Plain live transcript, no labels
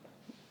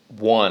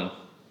1.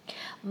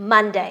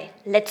 Monday.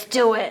 Let's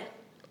do it.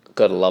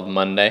 Gotta love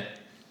Monday.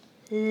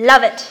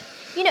 Love it.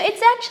 You know,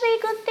 it's actually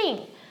a good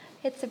thing.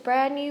 It's a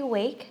brand new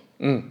week,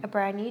 a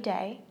brand new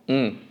day.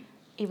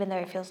 Even though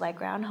it feels like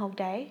Groundhog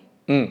Day,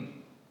 it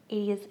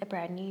is a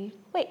brand new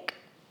week.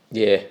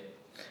 Yeah.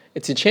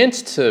 It's a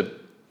chance to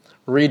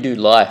redo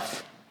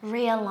life.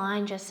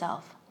 Realign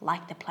yourself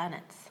like the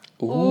planets.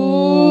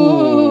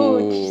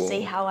 Ooh. Did you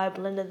see how I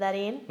blended that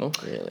in?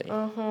 Not really.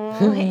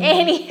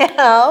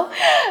 Anyhow,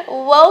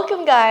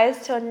 welcome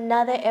guys to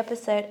another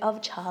episode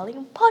of Charlie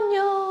and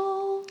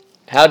Ponyo.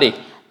 Howdy.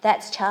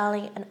 That's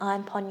Charlie and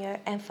I'm Ponyo.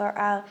 And for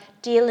our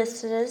dear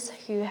listeners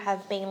who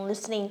have been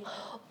listening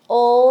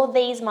all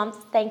these months,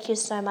 thank you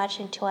so much.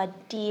 And to our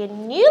dear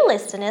new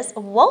listeners,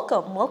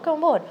 welcome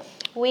aboard.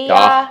 We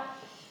are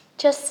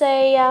just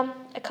a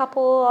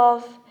couple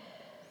of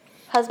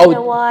husband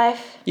and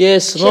wife. Yeah,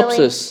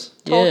 synopsis.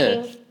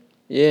 Chilling, talking.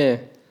 Yeah.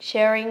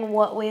 Sharing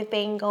what we've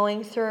been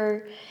going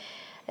through,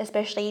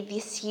 especially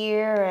this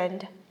year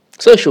and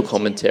Social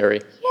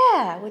commentary.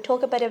 yeah, we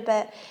talk about a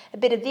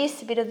bit of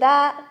this, a bit of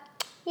that,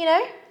 you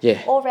know?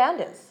 Yeah. All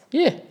rounders.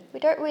 Yeah. We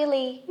don't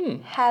really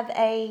have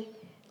a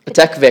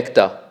Attack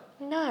vector.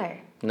 no.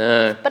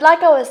 No. But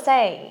like I was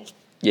saying,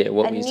 Yeah,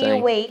 what a were you new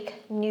saying?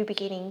 week, new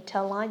beginning to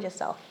align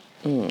yourself.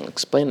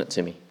 Explain it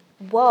to me.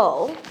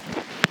 Well,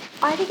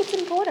 I think it's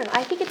important.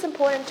 I think it's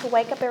important to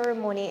wake up every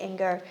morning and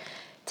go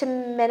to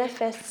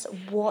manifest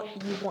what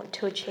you want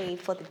to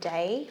achieve for the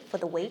day, for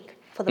the week,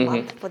 for the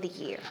month, for the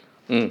year.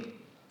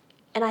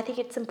 And I think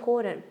it's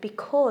important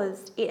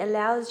because it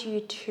allows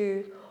you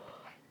to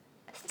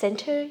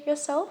center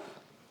yourself.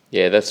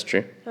 Yeah, that's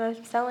true.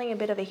 I'm sounding a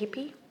bit of a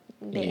hippie.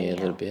 Yeah, a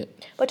little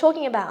bit. We're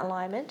talking about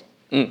alignment.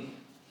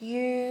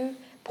 You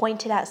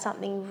pointed out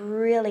something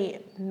really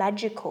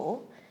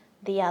magical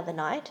the other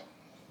night.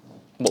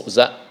 What was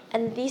that?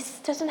 And this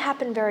doesn't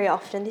happen very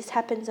often. This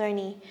happens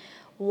only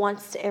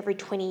once every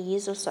 20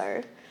 years or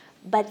so.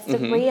 But it's the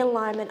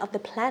realignment of the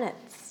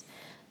planets.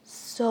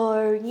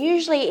 So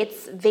usually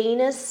it's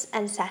Venus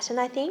and Saturn,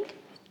 I think,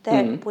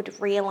 that would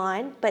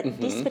realign. But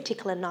this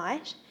particular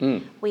night,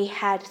 we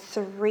had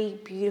 3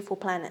 beautiful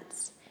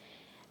planets.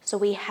 So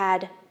we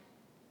had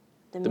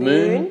the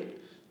moon,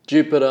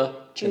 Jupiter,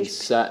 and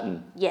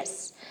Saturn.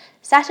 Yes.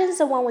 Saturn's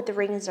the one with the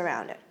rings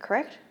around it,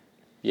 correct?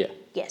 Yeah.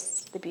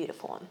 Yes, the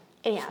beautiful one.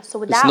 Anyhow, so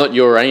with It's that... not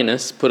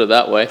Uranus, put it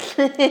that way.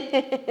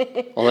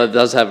 Although it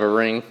does have a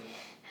ring.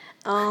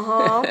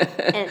 And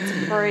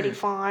it's pretty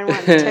fine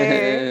one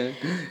too.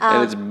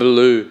 And it's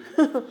blue.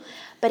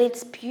 But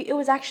it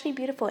was actually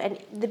beautiful. And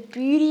the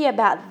beauty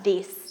about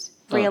this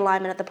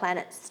realignment of the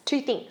planets,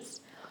 2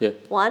 things. Yeah.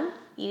 1,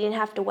 you didn't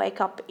have to wake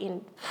up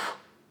in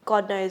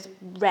God knows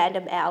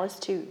random hours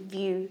to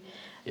view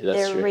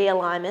their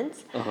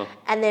realignments.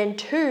 And then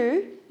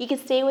 2, you can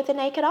see with the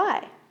naked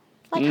eye.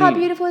 Like how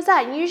beautiful is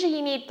that? And usually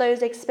you need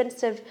those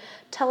expensive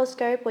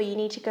telescope or you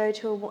need to go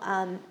to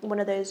one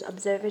of those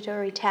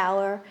observatory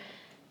tower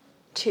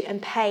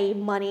and pay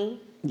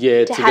money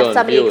to have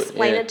somebody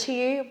explain it to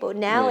you. But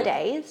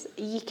nowadays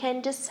you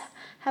can just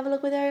have a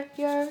look with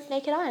your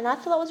naked eye. And I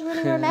thought that was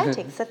really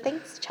romantic. So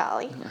thanks,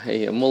 Charlie.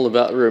 Hey, I'm all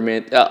about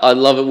romantic. I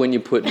love it when you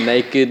put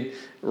naked,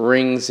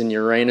 rings, and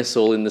Uranus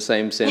all in the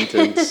same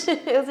sentence.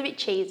 It was a bit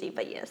cheesy,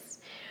 but yes.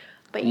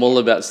 But I'm all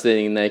about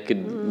sitting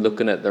naked,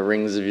 looking at the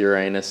rings of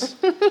Uranus.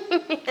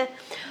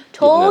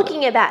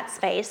 Talking about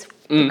space,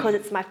 because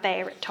it's my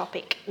favourite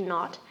topic,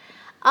 not.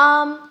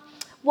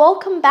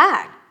 Welcome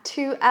back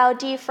to our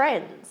dear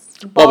friends.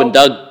 Bob and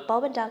Doug.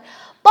 Bob and Doug.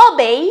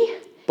 Bobby,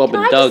 Bob can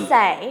and I Doug. just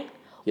say,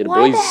 Yeah, the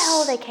why boys. the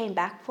hell they came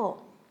back for?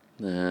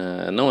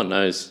 No one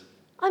knows.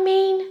 I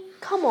mean,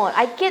 come on.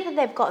 I get that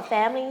they've got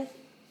families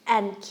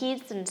and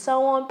kids and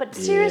so on, but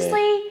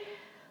seriously,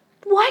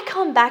 why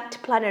come back to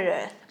planet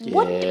Earth?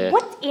 Yeah.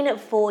 What's in it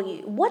for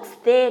you? What's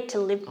there to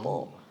live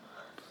for?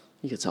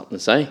 You got something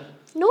to say?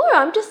 No,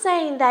 I'm just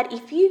saying that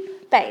if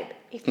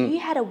you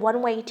had a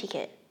one-way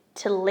ticket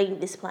to leave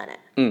this planet,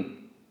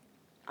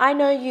 I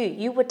know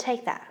you would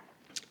take that.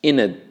 In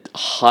a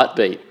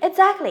heartbeat.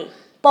 Exactly.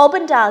 Bob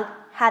and Doug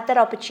had that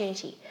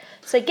opportunity.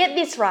 So get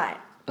this right.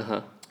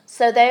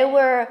 So they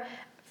were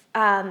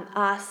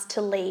asked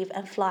to leave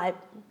and fly,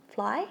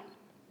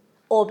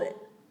 orbit.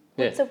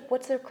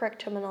 What's the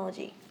correct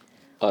terminology?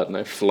 I don't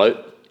know,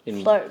 float.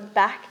 Float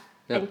back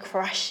and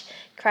crash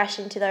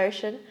into the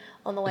ocean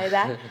on the way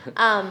back.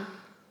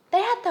 They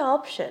had the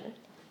option.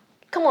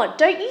 Come on,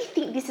 don't you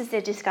think this is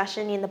a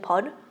discussion in the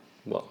pod?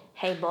 What?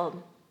 Hey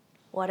Bob,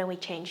 why don't we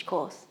change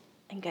course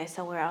and go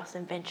somewhere else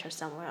and venture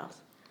somewhere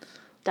else?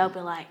 They'll be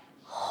like,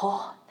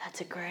 oh, that's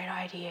a great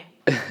idea.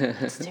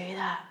 Let's do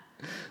that.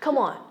 Come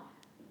on.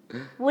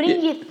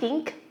 Wouldn't you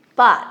think?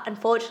 But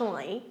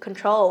unfortunately,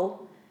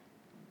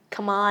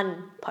 command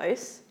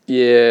posts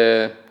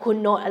could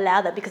not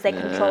allow that because they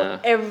control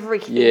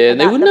everything. Yeah,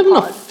 they wouldn't have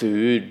pod. enough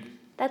food.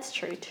 That's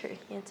true too.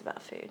 Yeah, it's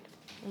about food.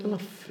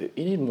 Enough food.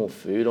 You need more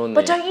food on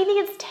But there. don't you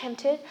think it's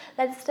tempted?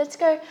 Let's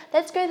go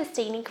the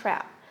scenic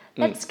route.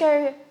 Let's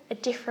go a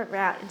different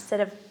route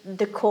instead of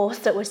the course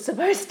that we're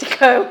supposed to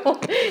go.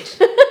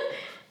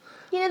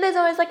 You know, there's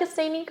always like a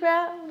scenic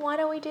route. Why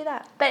don't we do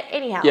that? But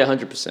anyhow. Yeah,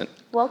 100%.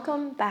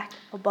 Welcome back,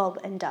 Bob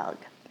and Doug.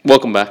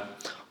 Welcome back.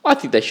 I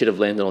think they should have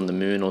landed on the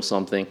moon or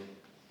something.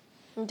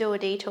 And do a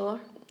detour.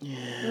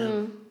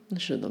 Yeah. They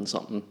should have done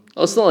something.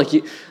 It's not like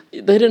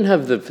they didn't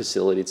have the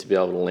facility to be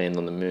able to land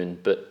on the moon,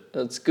 but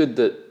it's good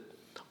that,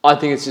 I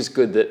think it's just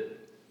good that,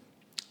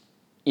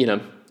 you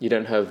know, you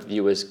don't have the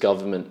US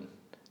government,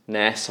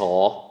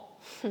 NASA,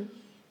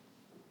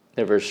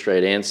 never a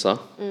straight answer,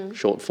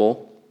 short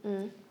for,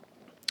 you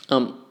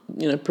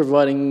know,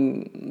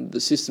 providing the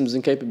systems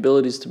and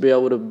capabilities to be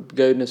able to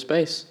go into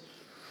space.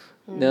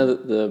 Now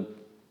that the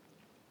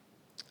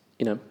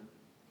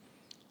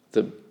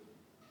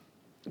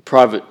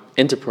private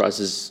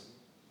enterprises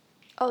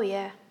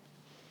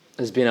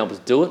has been able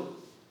to do it,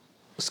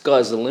 the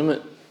sky's the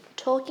limit.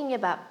 Talking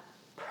about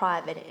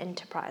private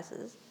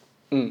enterprises,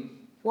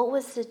 what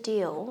was the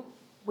deal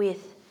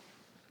with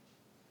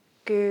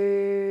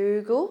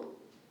Google,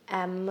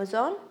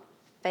 Amazon,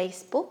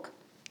 Facebook?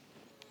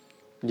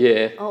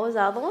 Yeah. What was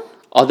the other one?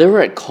 Oh, they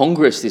were at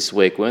Congress this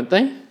week, weren't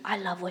they? I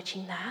love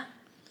watching that.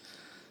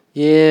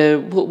 Yeah.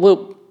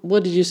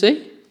 What did you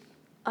see?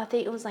 I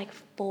think it was like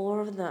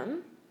 4 of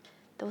them.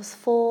 There was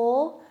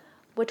 4.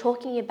 We're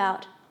talking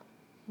about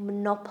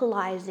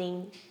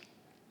monopolizing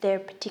their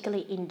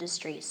particular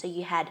industry. So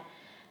you had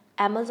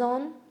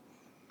Amazon,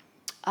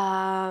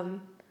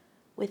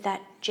 with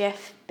that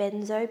Jeff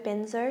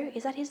Bezos,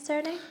 is that his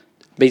surname?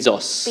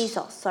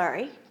 Bezos,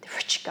 sorry.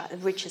 The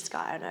richest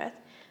guy on earth,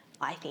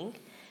 I think.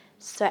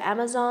 So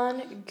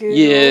Amazon, Google,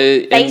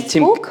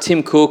 Facebook. And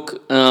Tim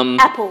Cook.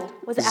 Apple.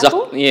 Was it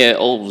Apple? Yeah,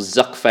 old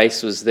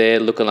Zuckface was there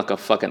looking like a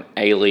fucking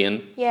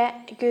alien. Yeah,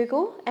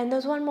 Google. And there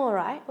was one more,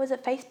 right? Was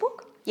it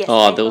Facebook? Yes. Oh,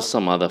 Facebook. there was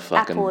some other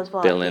fucking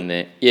well, bill in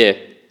there. Yeah.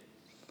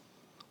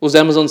 Was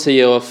Amazon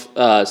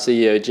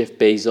CEO Jeff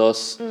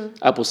Bezos,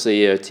 Apple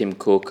CEO Tim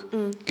Cook,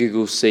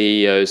 Google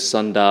CEO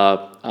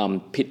Sundar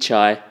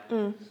Pichai,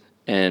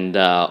 and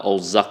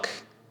old Zuck.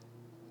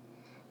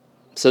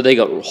 So they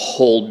got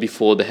hauled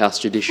before the House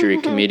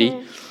Judiciary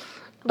Committee.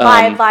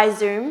 Via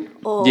Zoom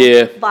or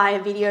via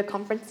video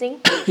conferencing.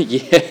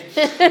 Yeah.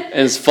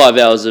 And it's 5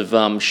 hours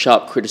of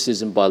sharp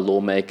criticism by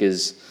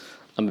lawmakers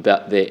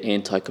about their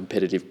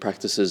anti-competitive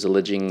practices,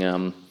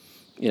 alleging,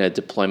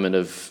 deployment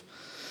of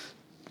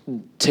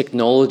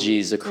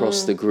technologies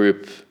across the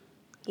group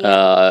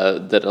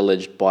that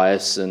alleged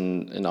bias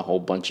and a whole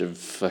bunch of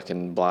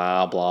fucking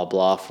blah, blah,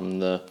 blah from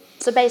the...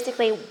 So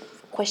basically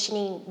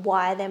questioning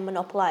why they're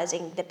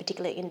monopolizing the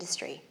particular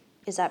industry.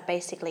 Is that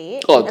basically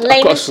it? Oh,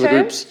 across the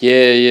groups.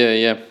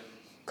 Yeah.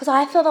 Because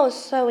I thought that was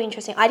so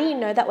interesting. I didn't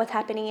know that was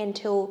happening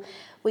until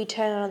we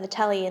turned on the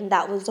telly and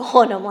that was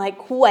on. I'm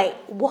like, wait,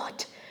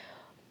 what?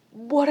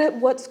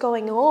 What's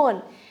going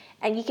on?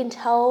 And you can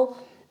tell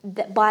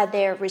that by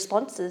their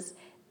responses,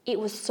 it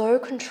was so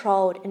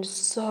controlled and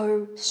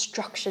so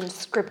structured,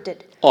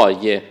 scripted. Oh,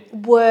 yeah.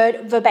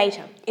 Word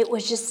verbatim. It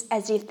was just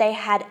as if they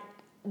had,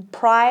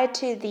 prior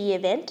to the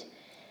event,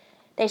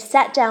 they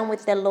sat down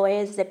with their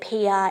lawyers, their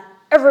PR,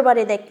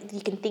 everybody that you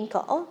can think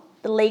of,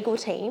 the legal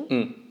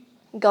team,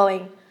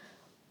 going,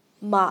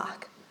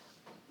 Mark,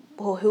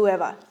 or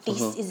whoever,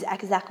 this is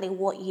exactly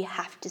what you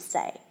have to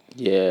say.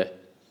 Yeah.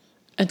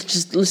 And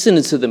just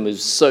listening to them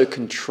was so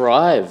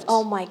contrived.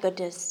 Oh my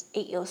goodness.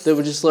 They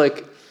were just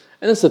like...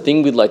 And that's the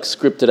thing with like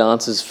scripted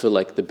answers for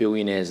like the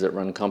billionaires that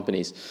run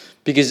companies.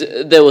 Because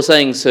they were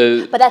saying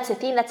so... But that's the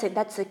thing, that's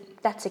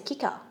a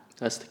kicker.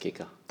 That's the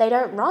kicker. They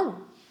don't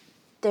run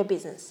their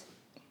business.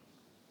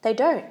 They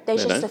don't. They're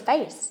just a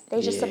face.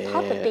 They're just a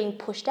puppet being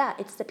pushed out.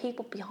 It's the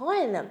people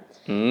behind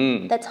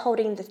them that's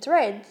holding the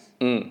threads,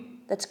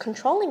 that's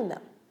controlling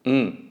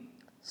them.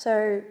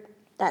 So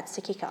that's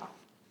the kicker.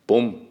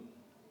 Boom.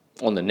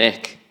 On the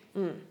neck.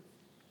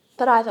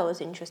 But I thought it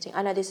was interesting.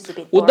 I know this is a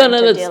bit boring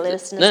to dear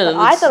listeners, but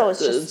I thought it was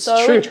just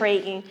so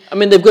intriguing. I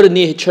mean, they've got a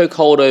near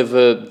chokehold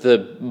over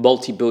the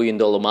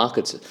multi-billion-dollar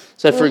markets.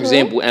 So, for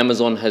example,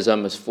 Amazon has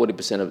almost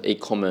 40% of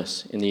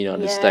e-commerce in the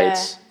United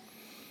States.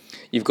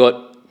 You've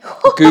got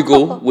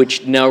Google,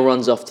 which now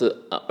runs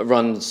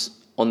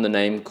on the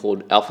name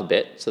called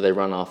Alphabet. So they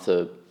run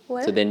after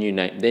their new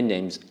name. Their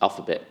name's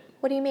Alphabet.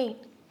 What do you mean?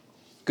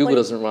 Google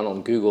doesn't run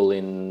on Google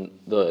in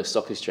the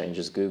stock exchange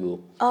as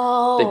Google.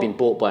 Oh. They've been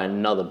bought by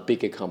another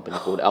bigger company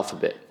called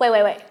Alphabet.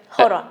 Wait.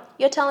 Hold on.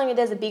 You're telling me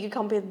there's a bigger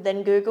company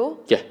than Google?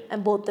 Yeah.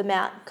 And bought them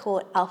out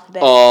called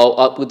Alphabet?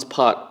 Oh, it's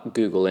part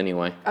Google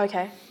anyway.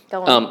 Okay,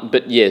 go on.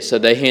 But yeah, so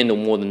they handle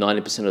more than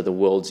 90% of the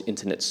world's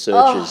internet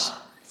searches.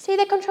 Oh, see,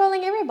 they're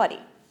controlling everybody.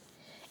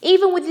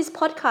 Even with this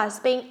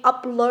podcast being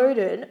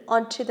uploaded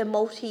onto the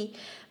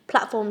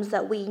multi-platforms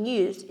that we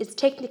use, it's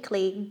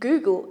technically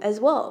Google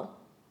as well.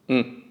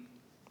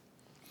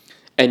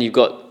 And you've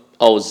got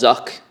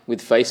Zuck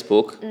with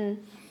Facebook.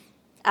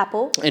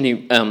 Apple.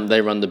 And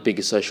they run the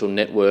biggest social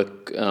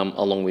network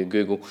along with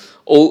Google.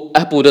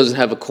 Apple doesn't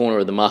have a corner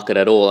of the market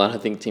at all. I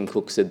think Tim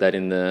Cook said that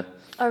in the...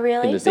 Oh,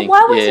 really? So thing.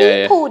 why was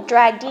he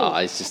dragged in? Oh,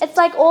 it's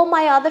like all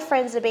my other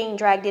friends are being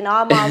dragged in.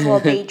 I might as well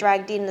be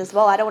dragged in as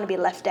well. I don't want to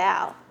be left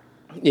out.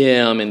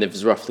 Yeah, I mean,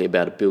 there's roughly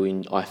about 1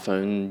 billion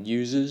iPhone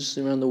users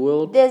around the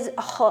world.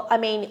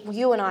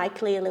 You and I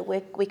clearly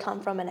we come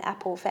from an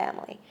Apple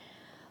family,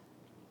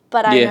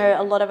 but I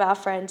know a lot of our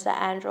friends are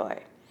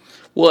Android.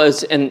 Well,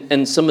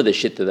 and some of the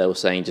shit that they were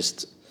saying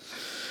just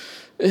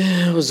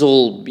it was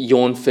all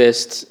yawn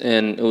fest,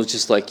 and it was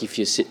just like if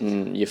you're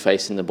sitting your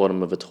face in the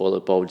bottom of a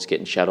toilet bowl just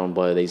getting shat on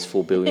by these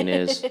 4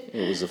 billionaires.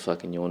 It was a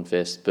fucking yawn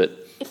fest.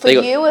 But for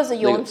you, it was a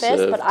yawn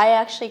fest, but I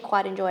actually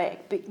quite enjoy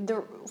it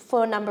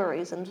for a number of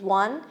reasons.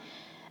 One,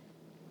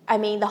 I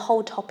mean, the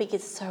whole topic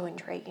is so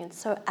intriguing,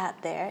 so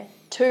out there.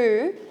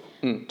 Two,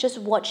 just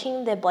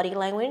watching their body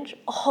language.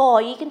 Oh,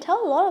 you can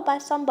tell a lot by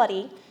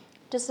somebody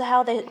just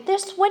how they're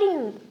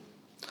sweating.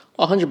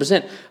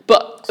 100%.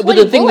 But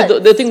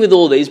the thing with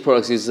all these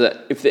products is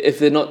that if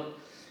they're not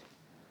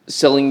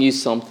selling you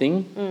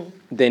something,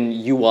 then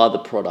you are the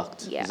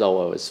product. Yeah. As I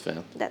always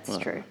found. That's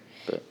true.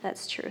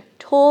 That's true.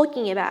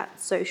 Talking about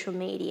social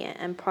media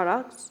and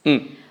products,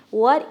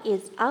 what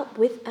is up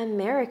with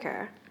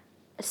America,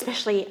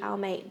 especially our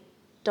mate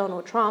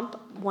Donald Trump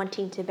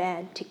wanting to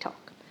ban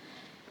TikTok?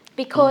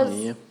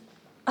 Because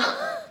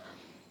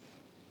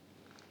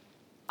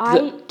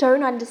I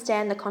don't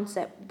understand the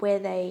concept where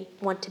they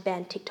want to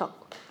ban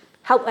TikTok.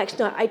 I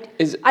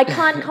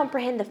can't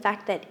comprehend the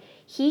fact that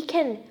he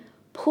can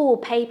pull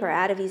paper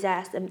out of his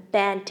ass and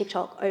ban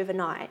TikTok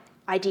overnight,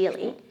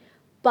 ideally,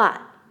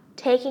 but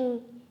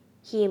taking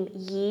him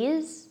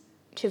years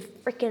to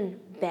freaking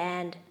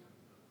ban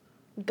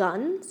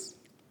guns?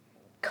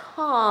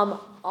 Come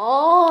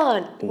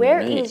on.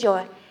 Where is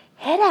your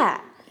head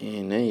at?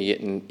 Yeah, now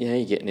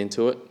you're getting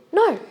into it.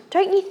 No,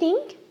 don't you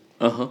think?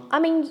 I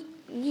mean,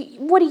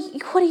 what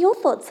are your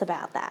thoughts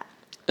about that?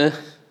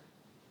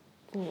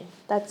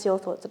 That's your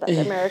thoughts about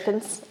the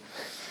Americans.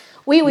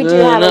 We do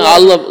have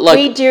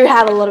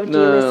a lot of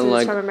dear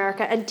listeners from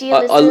America, and dear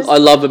listeners. I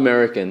love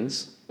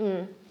Americans.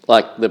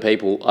 Like the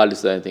people, I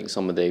just don't think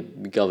some of their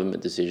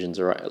government decisions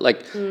are right.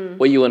 Like,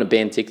 what, you want to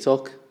ban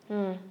TikTok?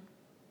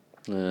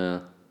 I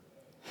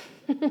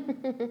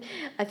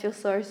feel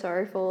so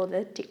sorry for all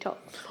the TikTok.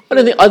 I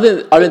don't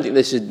think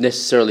they should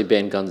necessarily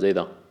ban guns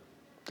either.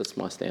 That's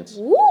my stance.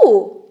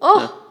 Ooh,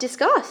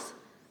 discuss.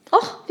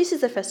 Oh, this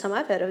is the first time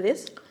I've heard of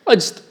this.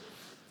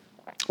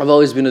 I've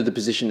always been in the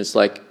position. It's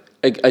like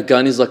a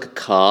gun is like a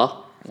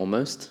car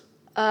almost.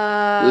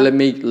 Let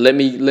me go. Let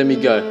me let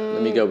you go.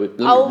 Let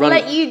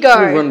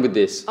me run with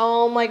this.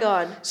 Oh my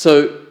God.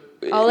 So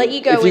I'll let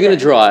you go. If you're going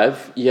to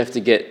drive, you have to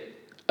get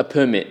a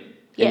permit,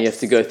 and you have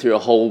to go through a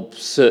whole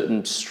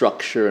certain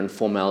structure and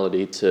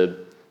formality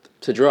to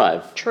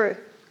drive. True.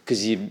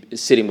 Because you're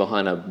sitting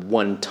behind a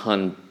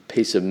 1-ton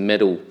piece of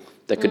metal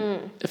that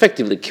could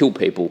effectively kill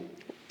people.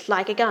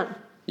 Like a gun.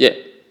 Yeah.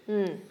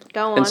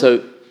 Go on. And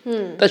so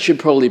that should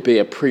probably be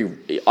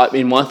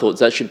in my thoughts,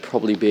 that should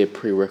probably be a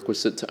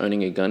prerequisite to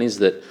owning a gun, is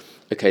that,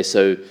 okay,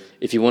 so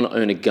if you want to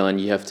own a gun,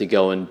 you have to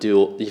go and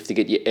you have to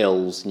get your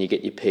L's and you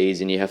get your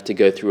P's, and you have to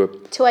go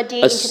through to our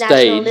dear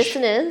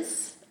international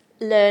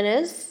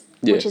learners,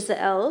 which is the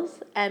L's,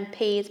 and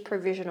P is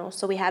provisional.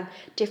 So we have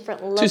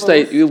different levels.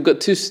 You've got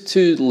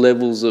two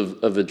levels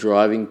of a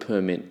driving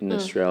permit in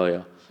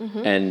Australia,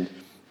 and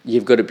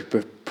you've got to be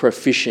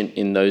proficient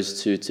in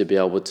those two to be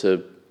able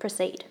to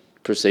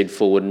proceed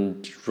forward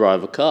and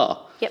drive a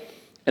car. Yep.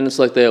 And it's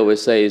like they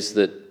always say, is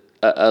that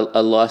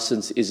a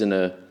license isn't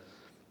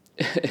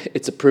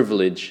it's a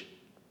privilege.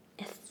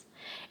 Yes.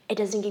 It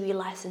doesn't give you a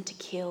license to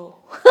kill.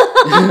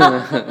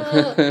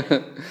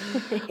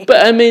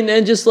 But I mean,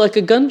 and just like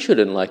a gun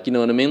shouldn't, like, you know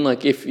what I mean?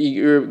 Like, if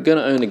you're going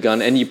to own a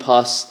gun and you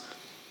pass,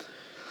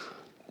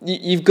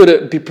 you've got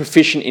to be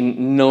proficient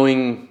in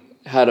knowing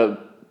how to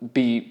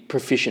be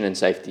proficient and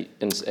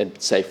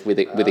safe with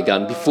a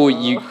gun before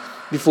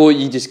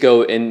you just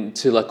go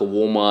into like a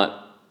Walmart,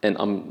 and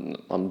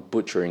I'm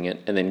butchering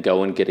it, and then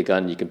go and get a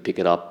gun. You can pick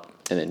it up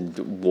and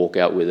then walk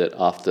out with it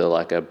after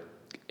like a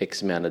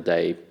X amount of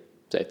day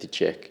safety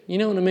check. You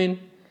know what I mean?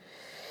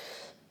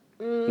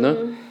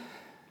 No?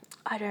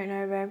 I don't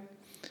know, bro.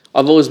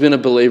 I've always been a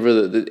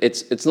believer that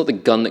it's not the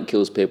gun that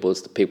kills people, it's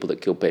the people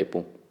that kill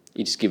people.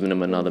 You're just giving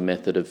them another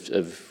method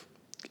of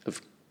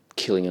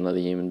killing another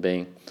human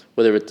being.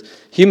 Whether it's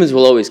humans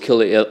will always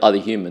kill other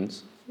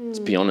humans. Let's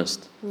be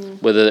honest.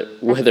 Whether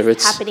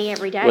it's happening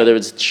every day. Whether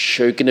it's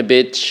choking a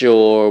bitch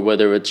or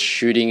whether it's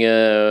shooting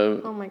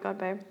a oh my God,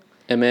 babe.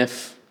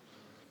 MF.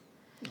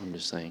 I'm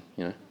just saying,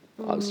 you know.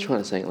 I was trying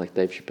to say it like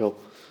Dave Chappelle,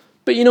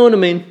 but you know what I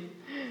mean.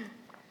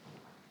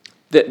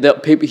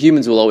 That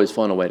humans will always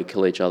find a way to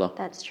kill each other.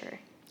 That's true.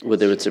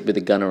 Whether it's with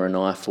a gun or a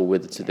knife, or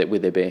whether it's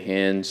with their bare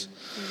hands,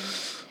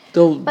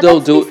 But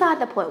that's beside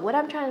the point. What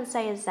I'm trying to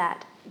say is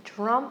that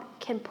Trump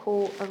can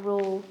pull a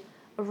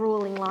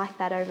ruling like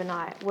that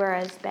overnight,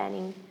 whereas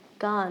banning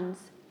guns,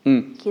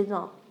 he's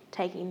not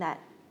taking that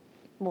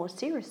more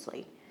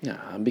seriously. No,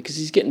 because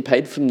he's getting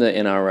paid from the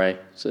NRA,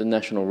 so the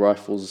National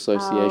Rifles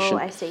Association. Oh,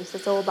 I see. So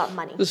it's all about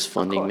money. This is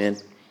funding, man.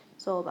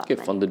 It's all about Get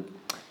money. funded.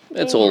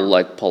 It's all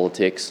like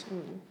politics.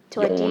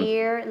 To our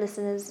dear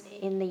listeners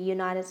in the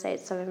United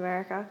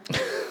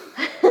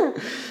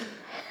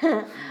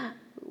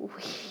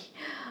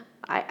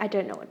I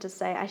don't know what to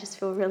say. I just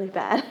feel really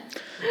bad.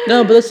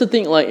 No, but that's the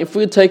thing. Like, if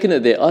we're taking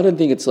it there, I don't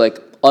think it's like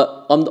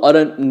I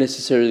don't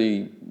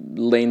necessarily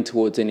lean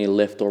towards any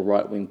left or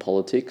right wing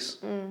politics.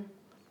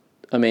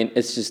 I mean,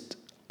 it's just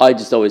I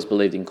just always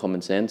believed in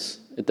common sense.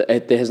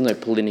 There has no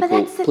political.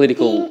 But that's the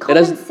thing,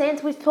 common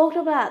sense. We've talked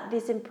about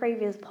this in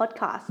previous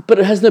podcasts. But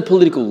it has no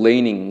political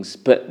leanings.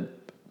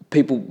 But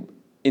people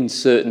in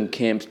certain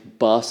camps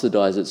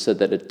bastardize it so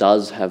that it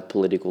does have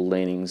political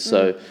leanings.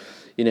 So,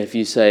 if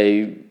you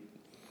say,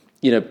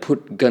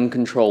 put gun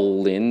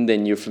control in,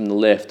 then you're from the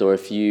left, or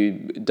if you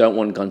don't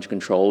want gun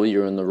control,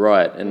 you're on the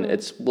right. And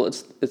it's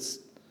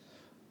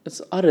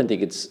I don't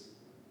think it's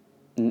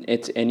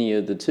any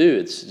of the two.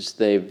 It's just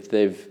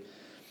they've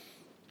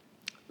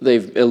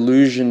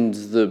illusioned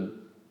the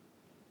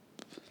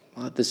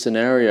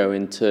scenario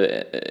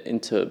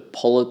into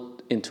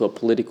a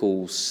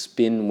political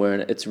spin where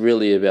it's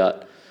really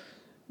about,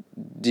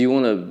 do you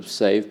want to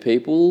save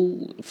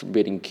people from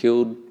getting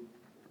killed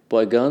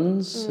by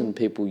guns and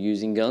people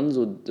using guns,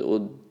 or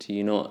do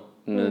you not?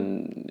 And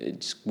then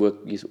it just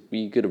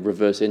you got to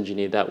reverse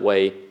engineer that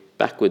way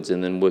backwards,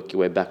 and then work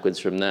your way backwards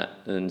from that,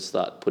 and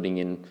start putting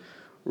in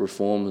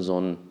reforms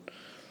on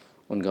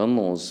gun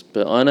laws.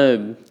 But I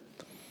know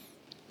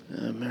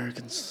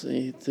Americans,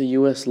 the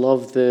US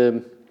love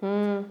their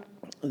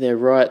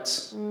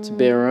rights to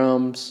bear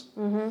arms,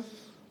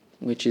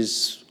 which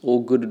is all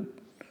good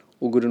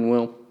and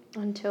well.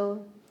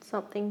 Until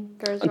something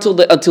goes wrong.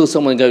 Until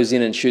someone goes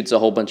in and shoots a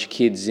whole bunch of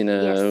kids in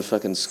a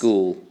fucking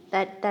school.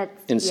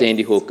 That's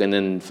Sandy Hook, and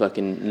then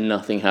fucking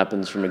nothing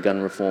happens from a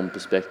gun reform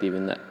perspective.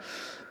 And that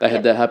they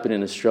had that happen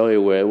in Australia,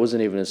 where it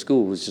wasn't even a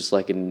school; it was just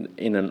like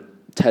in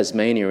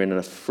Tasmania, in a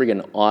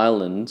friggin'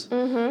 island,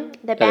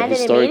 at a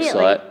historic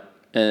site.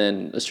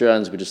 And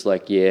Australians were just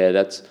like, yeah,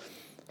 that's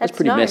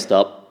pretty messed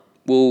up.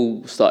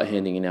 We'll start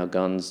handing in our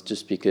guns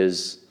just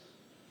because.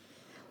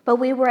 But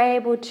we were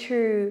able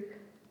to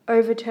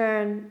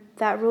overturn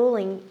that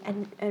ruling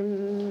and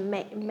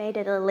made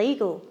it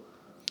illegal.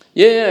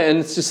 Yeah, and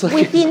it's just like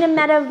within a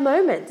matter of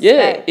moments.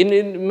 Yeah, in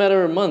a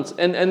matter of months.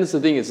 And that's the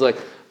thing, it's like,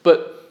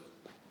 but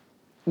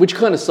which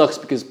kind of sucks,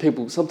 because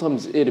people,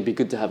 sometimes it'd be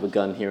good to have a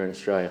gun here in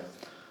Australia.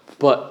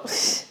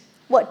 But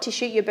what, to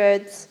shoot your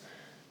birds?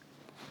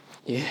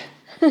 Yeah.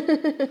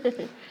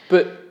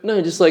 But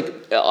no, just like,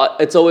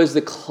 it's always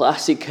the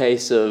classic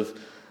case of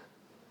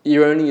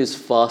you're only as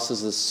fast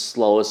as the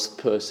slowest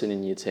person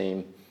in your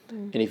team.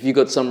 And if you've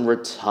got some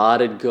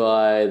retarded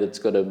guy that's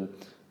got no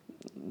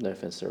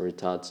offense to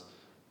retards,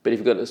 but if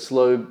you've got a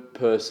slow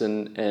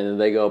person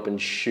and they go up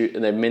and shoot,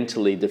 and they're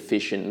mentally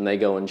deficient and they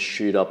go and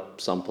shoot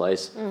up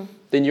someplace,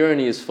 then you're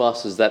only as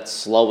fast as that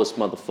slowest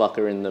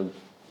motherfucker in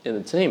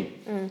the team.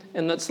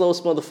 And that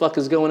slowest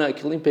motherfucker's going out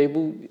killing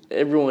people.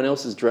 Everyone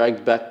else is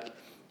dragged back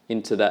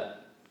into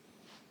that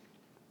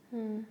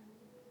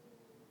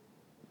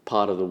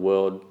part of the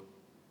world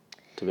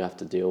to have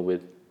to deal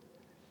with.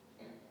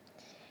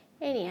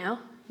 Anyhow,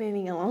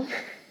 moving along.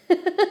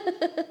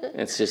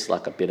 It's just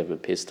like a bit of a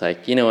piss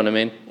take. You know what I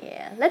mean?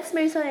 Yeah. Let's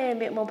move something a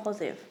bit more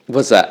positive.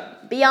 What's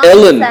that? Beyonce.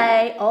 Ellen.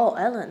 Oh,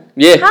 Ellen.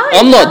 Yeah,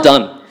 I'm not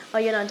done. Oh,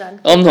 you're not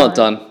done? I'm not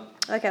done.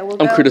 Okay,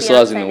 we'll I'm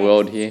criticising the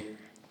world here.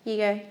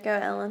 You go,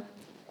 Ellen.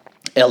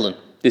 Ellen,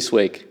 this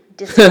week.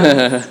 Discuss.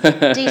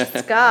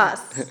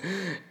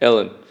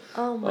 Ellen.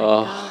 Oh my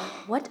God.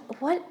 What?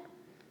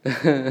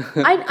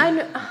 I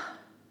know.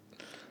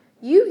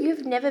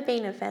 You've never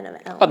been a fan of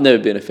Ellen. I've never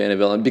been a fan of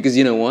Ellen, because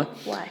you know why?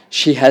 Why?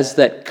 She has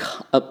that.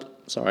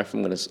 Sorry,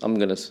 I'm gonna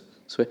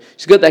swear.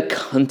 She's got that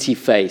cunty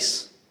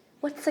face.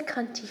 What's a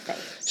cunty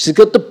face? She's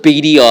got the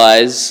beady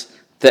eyes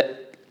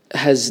that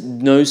has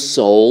no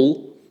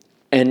soul,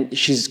 and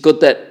she's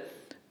got a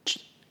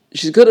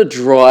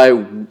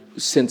dry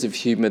sense of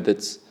humour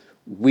that's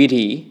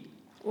witty,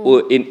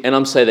 and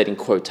I'm saying that in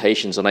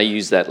quotations, and I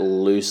use that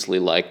loosely,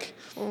 like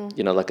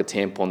like a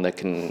tampon that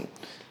can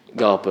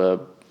go up a.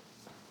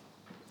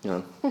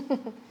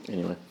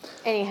 Anyway.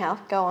 Anyhow,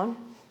 go on.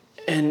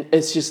 And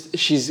it's just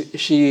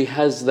she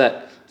has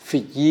that for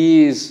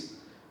years.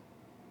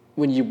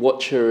 When you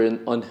watch her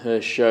on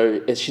her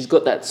show, she's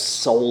got that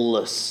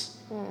soulless,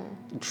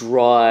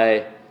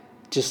 dry,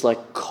 just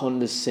like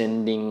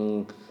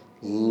condescending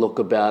look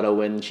about her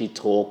when she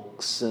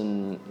talks,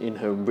 and in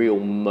her real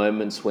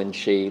moments when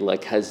she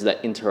like has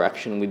that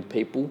interaction with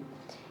people.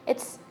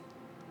 It's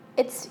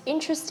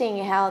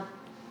interesting how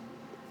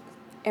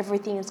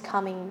everything is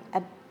coming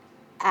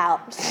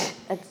out.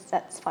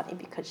 That's funny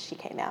because she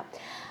came out.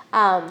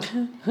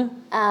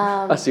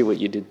 I see what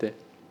you did there.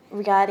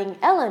 Regarding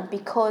Ellen,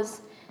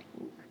 because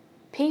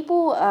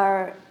people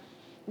are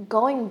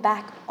going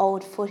back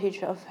old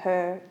footage of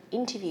her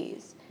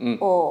interviews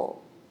or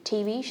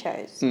TV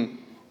shows, and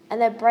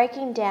they're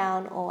breaking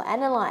down or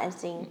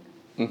analysing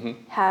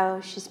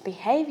how she's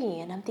behaving,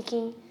 and I'm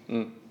thinking,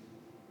 well,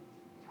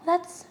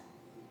 that's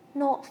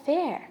not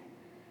fair.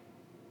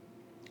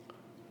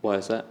 Why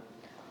is that?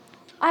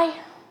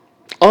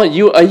 Oh, are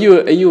you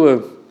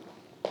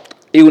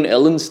an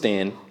Ellen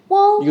stan?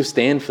 Well, you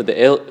stand for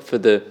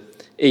the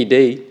ED.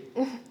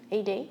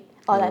 ED.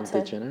 Oh, that's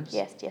her. DeGeneres?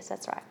 Yes,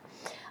 that's right.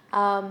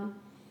 I'm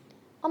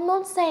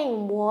not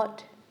saying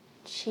what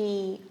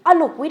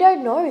look, we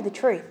don't know the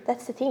truth.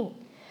 That's the thing.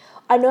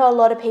 I know a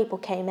lot of people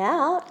came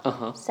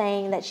out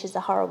saying that she's a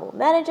horrible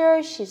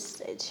manager.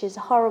 She's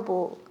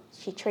horrible.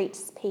 She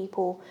treats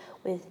people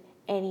with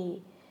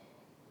any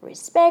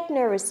respect,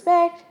 no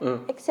respect,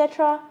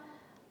 etc.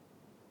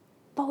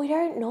 But we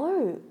don't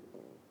know.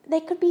 They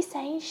could be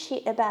saying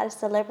shit about a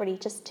celebrity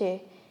just to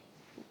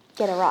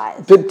get a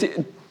rise. But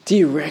do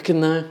you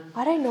reckon though?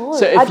 I don't know.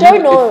 I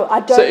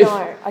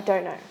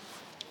don't know.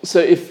 So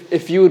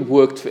if you had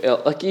worked for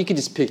like you could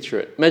just picture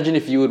it. Imagine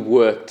if you had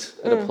worked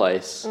at a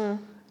place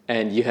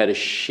and you had a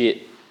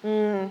shit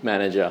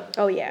manager.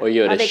 Oh yeah. Or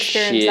you had I've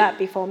experienced that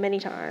before many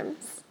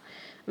times.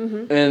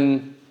 Mm-hmm.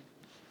 And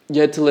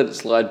you had to let it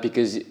slide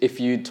because if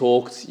you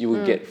talked, you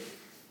would get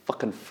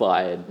fucking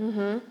fired.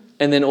 Mm-hmm.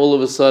 And then all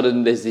of a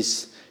sudden, there's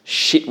this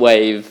shit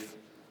wave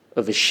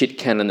of a shit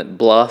cannon that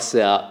blasts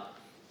out.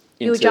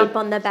 You'll jump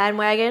on the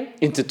bandwagon?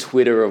 Into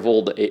Twitter of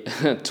all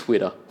the...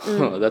 Twitter.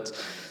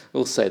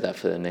 We'll say that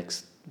for the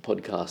next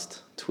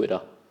podcast.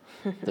 Twitter.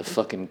 The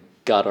fucking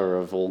gutter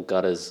of all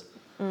gutters.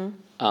 I'm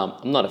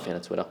not a fan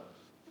of Twitter.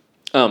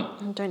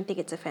 I don't think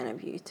it's a fan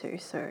of you too,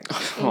 so...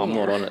 I'm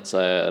not on it, so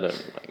I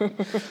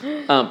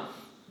don't like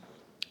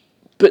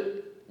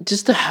but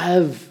just to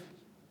have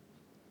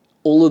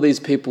all of these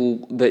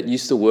people that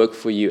used to work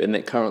for you and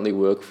that currently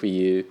work for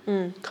you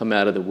come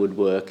out of the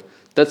woodwork,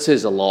 that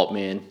says a lot,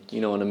 man.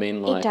 You know what I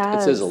mean? Like,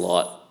 it says a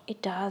lot.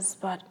 It does,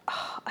 but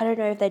I don't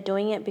know if they're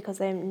doing it because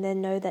they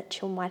know that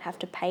she might have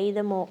to pay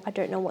them, or I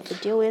don't know what the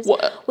deal is.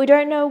 We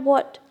don't know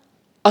what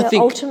the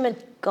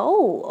ultimate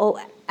goal or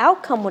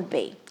outcome would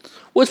be.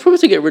 Well, it's probably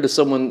to get rid of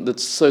someone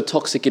that's so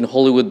toxic in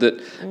Hollywood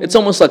that it's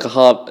almost like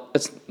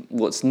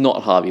it's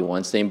not Harvey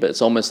Weinstein, but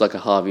it's almost like a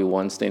Harvey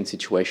Weinstein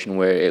situation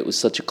where it was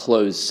such a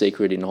closed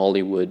secret in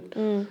Hollywood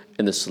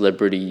and the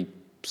celebrity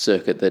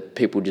circuit that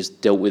people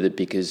just dealt with it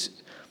because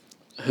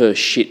her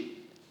shit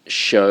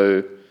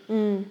show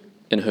and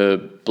her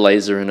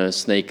blazer and her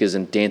sneakers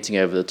and dancing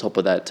over the top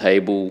of that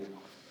table.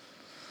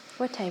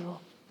 What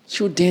table?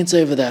 She would dance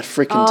over that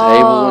freaking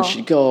table and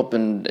she'd go up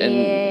and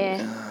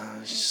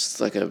she's just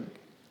like a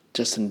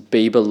Justin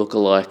Bieber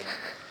lookalike.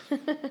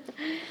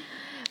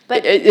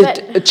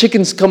 But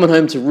chickens coming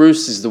home to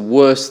roost is the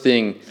worst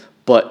thing,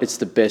 but it's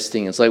the best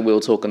thing. It's like we were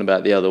talking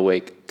about the other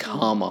week.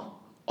 Karma.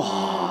 Oh,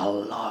 I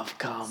love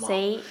karma.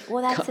 See?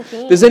 Well, that's the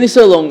thing. There's only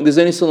so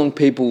long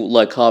people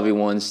like Harvey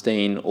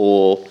Weinstein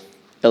or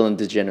Ellen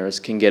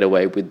DeGeneres can get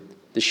away with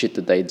the shit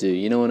that they do.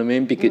 You know what I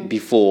mean? Because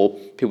before,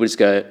 people just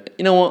go,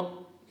 you know what?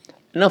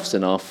 Enough's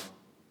enough.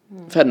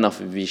 I've had enough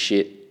of your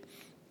shit.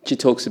 She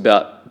talks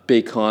about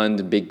be kind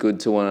and be good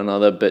to one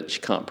another, but she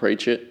can't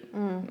preach it.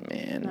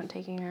 Man. Not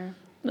taking her.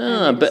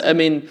 No, but I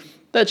mean,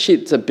 that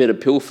shit's a bitter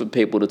pill for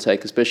people to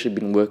take, especially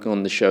been working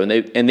on the show.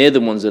 And they're the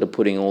ones that are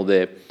putting all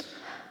their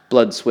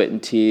blood, sweat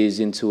and tears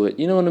into it.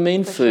 You know what I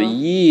mean? For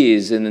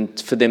years. And then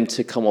for them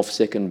to come off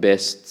second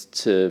best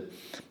to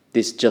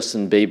this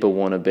Justin Bieber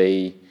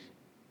wannabe.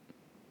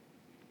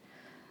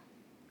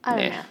 I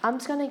don't know. I'm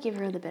just going to give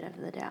her the benefit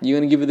of the doubt. You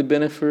going to give her the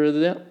benefit of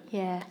the doubt?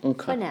 Yeah.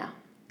 Okay. For now.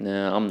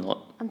 No, I'm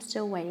not. I'm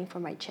still waiting for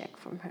my check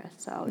from her,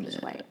 so I'll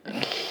just wait.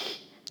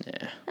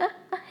 Yeah.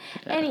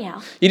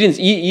 Anyhow.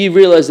 You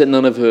realised that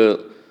none of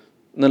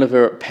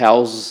her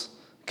pals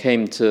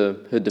came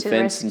to her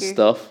defence and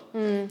stuff?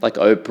 Like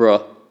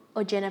Oprah.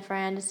 Or Jennifer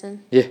Aniston.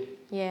 Yeah.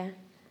 Yeah.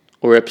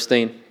 Or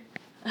Epstein.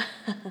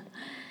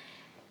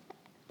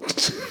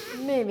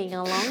 Moving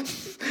along.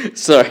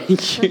 Sorry,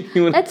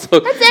 you want to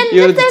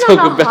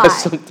talk about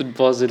something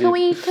positive.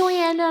 Can we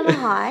end on a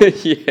high?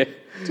 Yeah.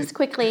 Just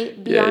quickly,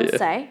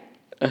 Beyonce,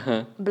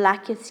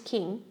 Black is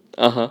King.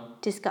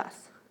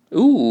 Discuss.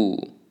 Ooh,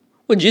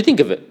 what did you think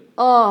of it?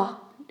 Oh,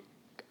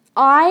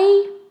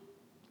 I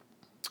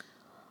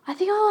thought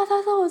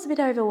it was a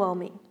bit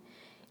overwhelming.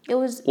 It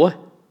was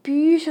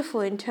beautiful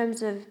in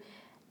terms of,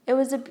 it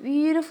was a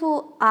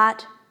beautiful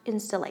art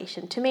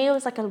installation. To me, it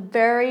was like a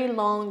very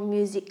long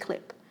music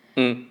clip,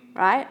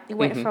 right? It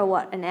went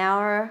for an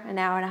hour and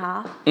a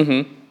half.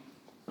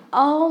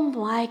 Oh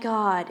my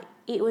God,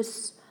 it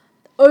was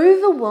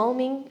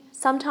overwhelming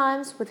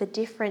sometimes with the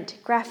different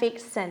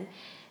graphics and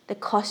the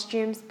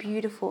costumes,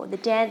 beautiful, the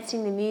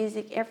dancing, the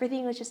music,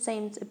 everything just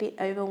seems a bit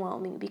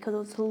overwhelming because it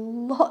was a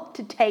lot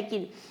to take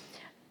in.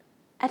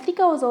 I think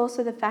it was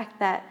also the fact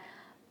that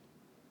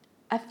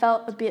I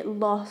felt a bit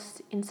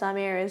lost in some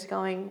areas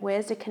going,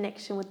 where's the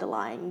connection with The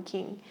Lion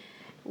King?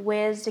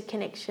 Where's the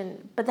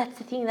connection? But that's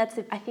the thing, I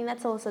think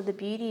that's also the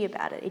beauty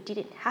about it. It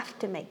didn't have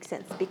to make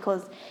sense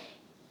because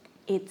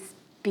it's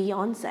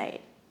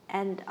Beyonce.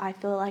 And I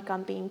feel like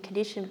I'm being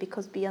conditioned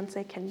because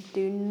Beyonce can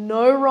do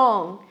no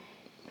wrong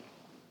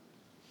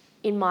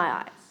in my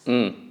eyes.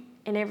 And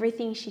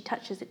everything she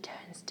touches, it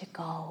turns to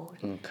gold.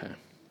 Okay.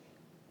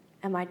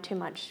 Am I too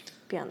much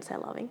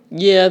Beyonce loving?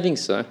 Yeah, I think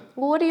so.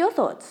 Well, what are your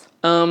thoughts?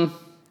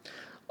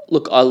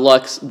 Look, I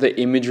like the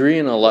imagery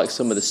and I like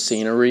some of the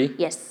scenery.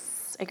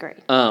 Yes, agree.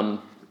 I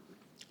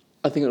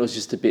think it was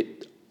just a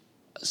bit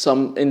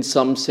in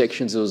some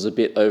sections it was a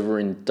bit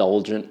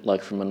overindulgent,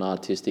 like from an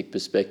artistic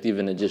perspective,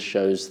 and it just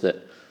shows that,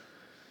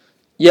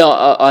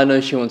 yeah, I know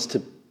she wants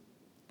to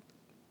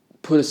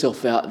put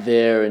herself out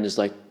there and just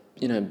like,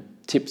 you know,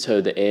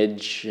 tiptoe the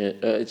edge.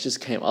 It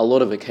just a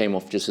lot of it came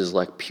off just as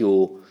like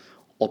pure,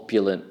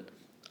 opulent,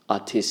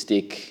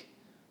 artistic,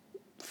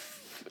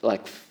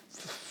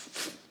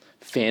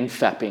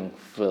 fan-fapping,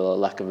 for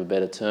lack of a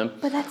better term.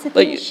 But that's the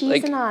thing,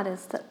 she's an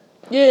artist.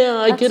 Yeah,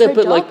 I get it,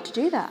 but like to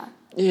do that.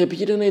 Yeah, but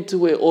you don't need to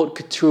wear haute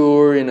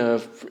couture in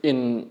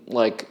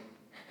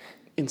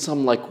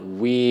some like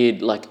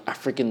weird like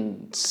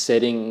African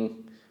setting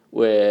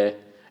where,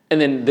 and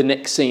then the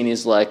next scene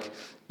is like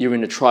you're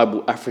in a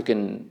tribal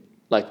African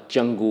like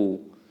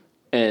jungle,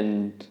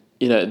 and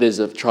you know there's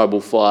a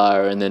tribal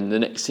fire, and then the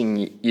next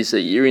thing you see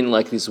you're in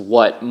like this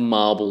white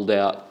marbled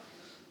out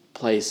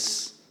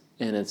place,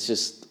 and it's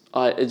just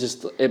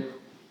there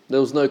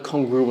was no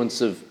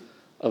congruence of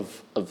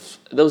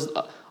there was.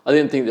 I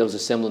didn't think there was a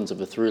semblance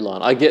of a through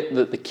line. I get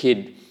that the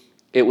kid,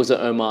 it was an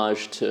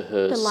homage to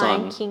her son. The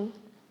Lion King.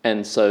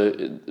 And so...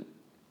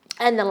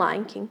 And the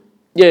Lion King.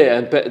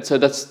 Yeah, but so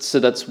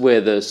that's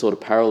where the sort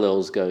of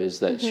parallels go, is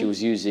that she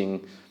was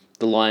using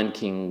the Lion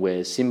King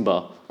where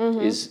Simba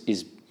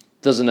is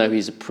doesn't know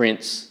he's a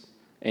prince,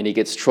 and he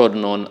gets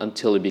trodden on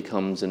until he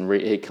becomes,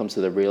 he comes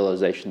to the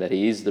realization that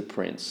he is the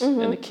prince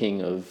and the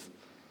king of...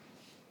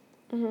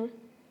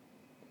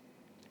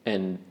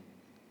 And...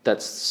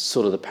 that's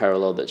sort of the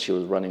parallel that she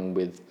was running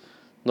with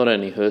not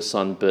only her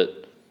son,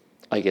 but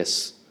I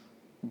guess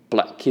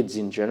black kids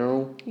in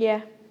general. Yeah.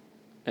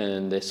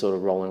 And they're sort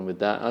of rolling with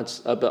that.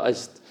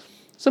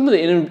 Some of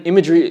the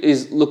imagery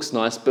looks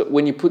nice, but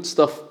when you put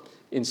stuff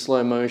in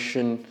slow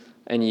motion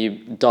and you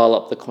dial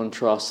up the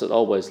contrast, it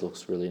always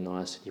looks really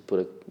nice. You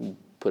put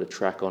a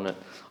track on it.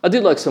 I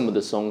did like some of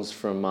the songs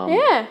from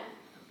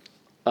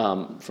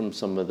from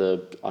some of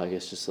the, I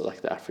guess, just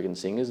like the African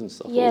singers and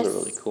stuff. Yes, those are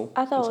really cool.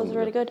 I thought it was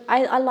really good.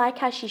 I like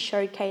how she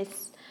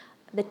showcased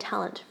the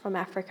talent from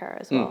Africa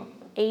as well.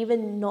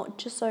 Even not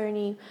just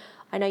only,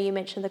 I know you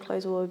mentioned the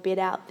clothes were a bit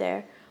out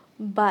there,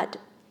 but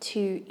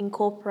to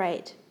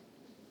incorporate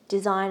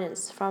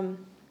designers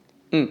from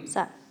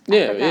South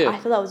Africa. Yeah. I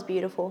thought that was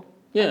beautiful.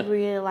 Yeah. I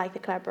really like the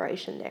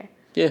collaboration there.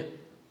 Yeah.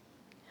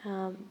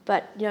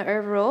 But, you know,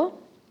 overall...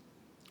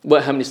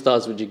 How many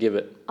stars would you give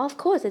it? Of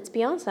course, it's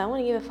Beyonce. I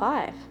want to give it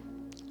 5.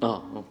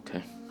 Oh,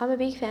 okay. I'm a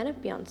big fan of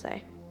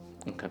Beyonce.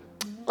 Okay.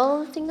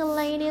 All the single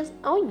ladies.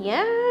 Oh,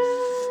 yeah.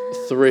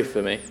 3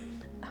 for me.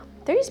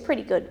 3 is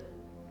pretty good.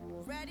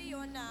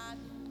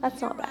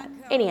 That's not bad.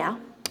 Anyhow,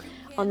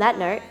 on that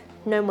note,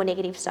 no more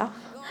negative stuff.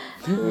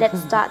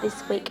 Let's start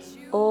this week.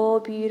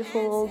 All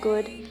beautiful, all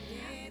good.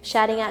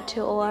 Shouting out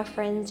to all our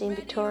friends in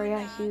Victoria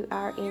who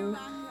are in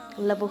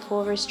level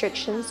 4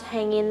 restrictions.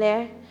 Hang in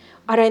there.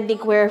 I don't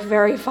think we're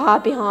very far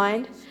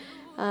behind.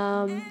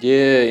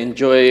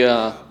 Enjoy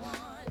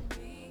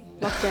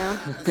lockdown.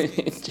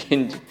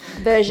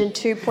 Version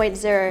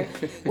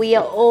 2.0. We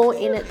are all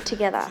in it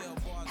together.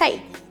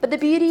 Hey, but the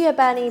beauty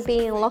about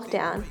being in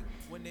lockdown,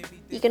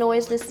 you can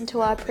always listen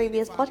to our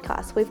previous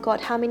podcasts. We've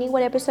got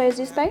what episodes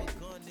this, babe?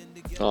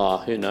 Oh,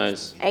 who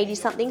knows? 80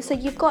 something. So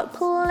you've got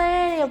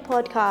plenty of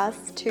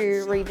podcasts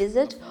to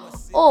revisit.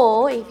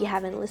 Or if you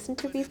haven't listened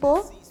to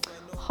before,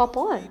 hop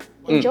on.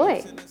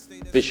 Enjoy.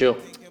 For sure.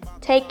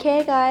 Take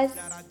care, guys.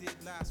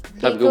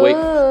 Have a good week.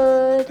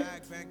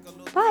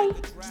 Bye.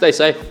 Stay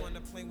safe.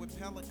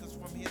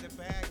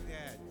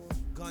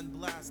 Gun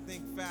blast,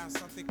 think fast,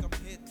 I think I'm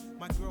hit.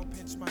 My girl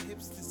pinched my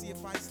hips to see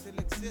if I still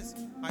exist.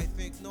 I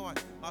think not.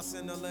 I'll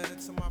send a letter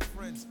to my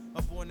friends.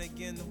 A born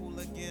again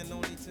hooligan,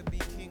 only to be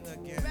king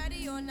again.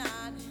 Ready or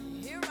not,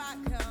 here I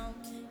come.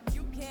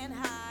 You can't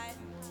hide.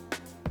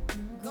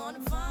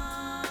 Gonna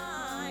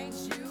find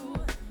you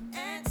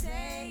and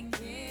take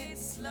it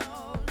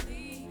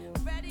slowly.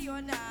 Ready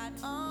or not,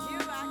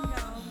 here I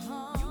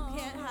come. You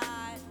can't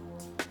hide.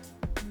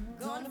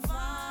 Gonna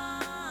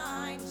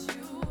find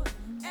you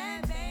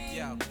and make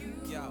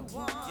you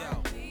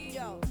want me.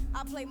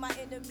 I play my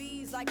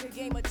enemies like a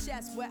game of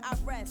chess where I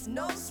rest.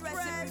 No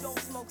stress if you don't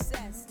smoke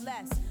cess.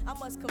 Less, I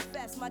must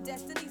confess, my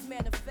destinies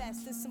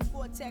manifest. In some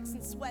Cortex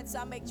and sweats,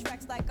 I make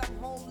tracks like I'm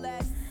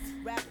homeless.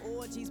 Rap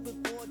orgies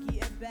with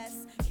Borgie and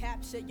Best.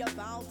 Capture your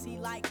bounty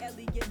like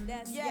Elliot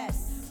Ness.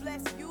 Yes,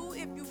 bless you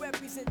if you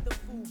represent the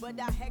fool, but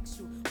I hex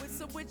you with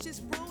some witches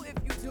brew if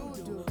you do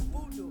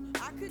voodoo.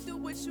 I could do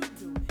what you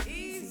do,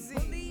 easy.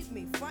 Believe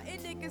me, frontin'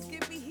 niggas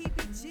give me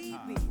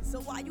heebie-jeebies.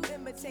 So why you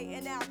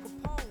imitating Al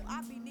Capone?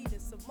 I be needing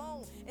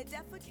Simone and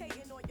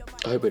defecating on your.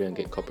 I hope we don't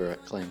get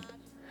copyright claimed.